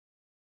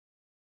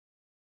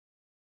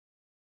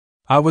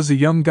I was a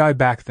young guy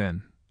back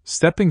then,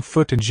 stepping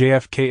foot in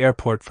JFK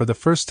Airport for the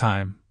first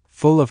time,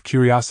 full of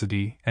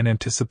curiosity and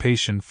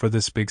anticipation for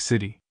this big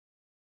city.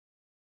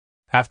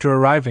 After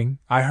arriving,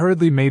 I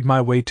hurriedly made my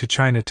way to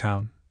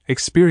Chinatown,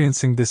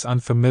 experiencing this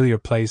unfamiliar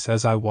place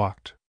as I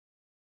walked.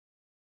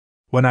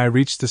 When I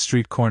reached the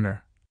street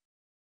corner,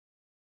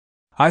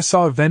 I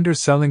saw a vendor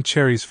selling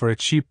cherries for a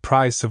cheap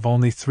price of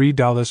only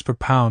 $3 per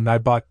pound. I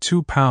bought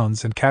 2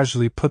 pounds and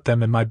casually put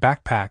them in my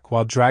backpack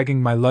while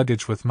dragging my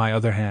luggage with my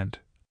other hand.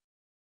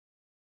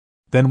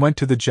 Then went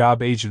to the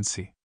job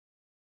agency.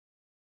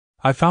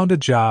 I found a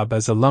job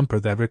as a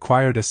lumper that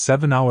required a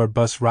 7-hour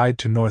bus ride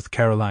to North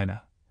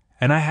Carolina,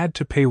 and I had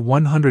to pay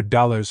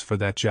 $100 for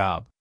that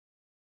job.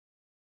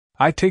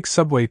 I take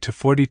subway to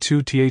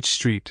 42th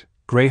Street,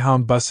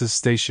 Greyhound buses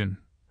station,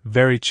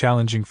 very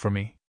challenging for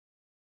me.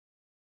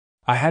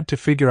 I had to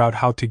figure out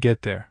how to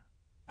get there.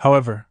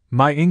 However,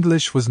 my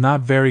English was not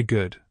very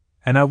good,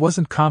 and I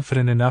wasn't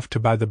confident enough to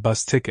buy the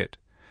bus ticket,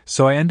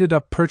 so I ended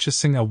up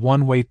purchasing a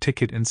one-way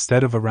ticket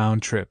instead of a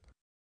round trip.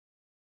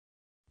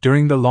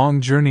 During the long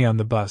journey on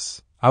the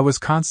bus, I was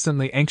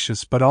constantly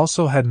anxious but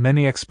also had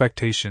many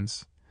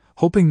expectations,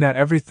 hoping that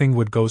everything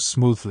would go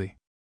smoothly.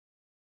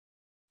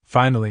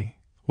 Finally,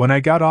 when I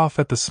got off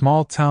at the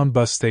small-town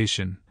bus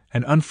station,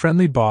 an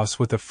unfriendly boss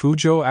with a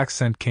Fuzhou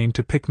accent came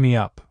to pick me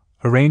up,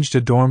 arranged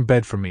a dorm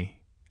bed for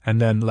me,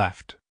 and then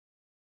left.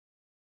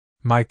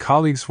 My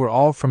colleagues were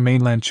all from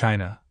mainland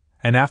China,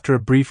 and after a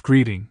brief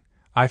greeting,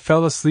 I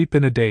fell asleep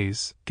in a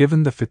daze,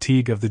 given the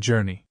fatigue of the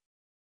journey.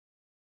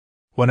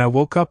 When I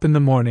woke up in the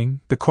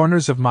morning, the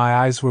corners of my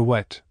eyes were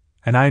wet,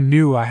 and I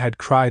knew I had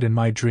cried in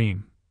my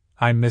dream.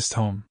 I missed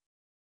home.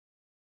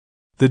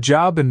 The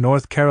job in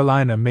North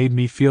Carolina made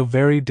me feel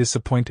very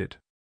disappointed.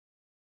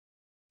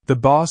 The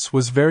boss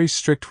was very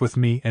strict with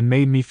me and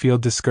made me feel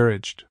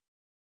discouraged.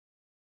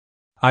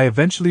 I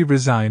eventually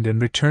resigned and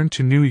returned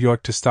to New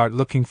York to start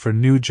looking for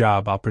new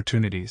job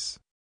opportunities.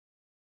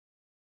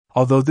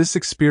 Although this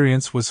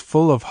experience was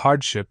full of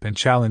hardship and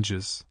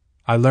challenges,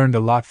 I learned a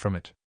lot from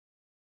it.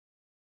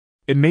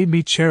 It made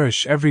me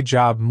cherish every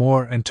job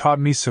more and taught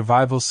me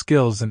survival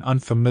skills in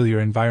unfamiliar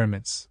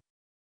environments.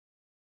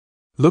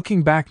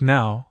 Looking back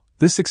now,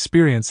 this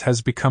experience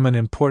has become an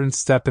important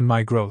step in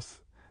my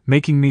growth,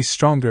 making me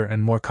stronger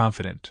and more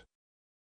confident.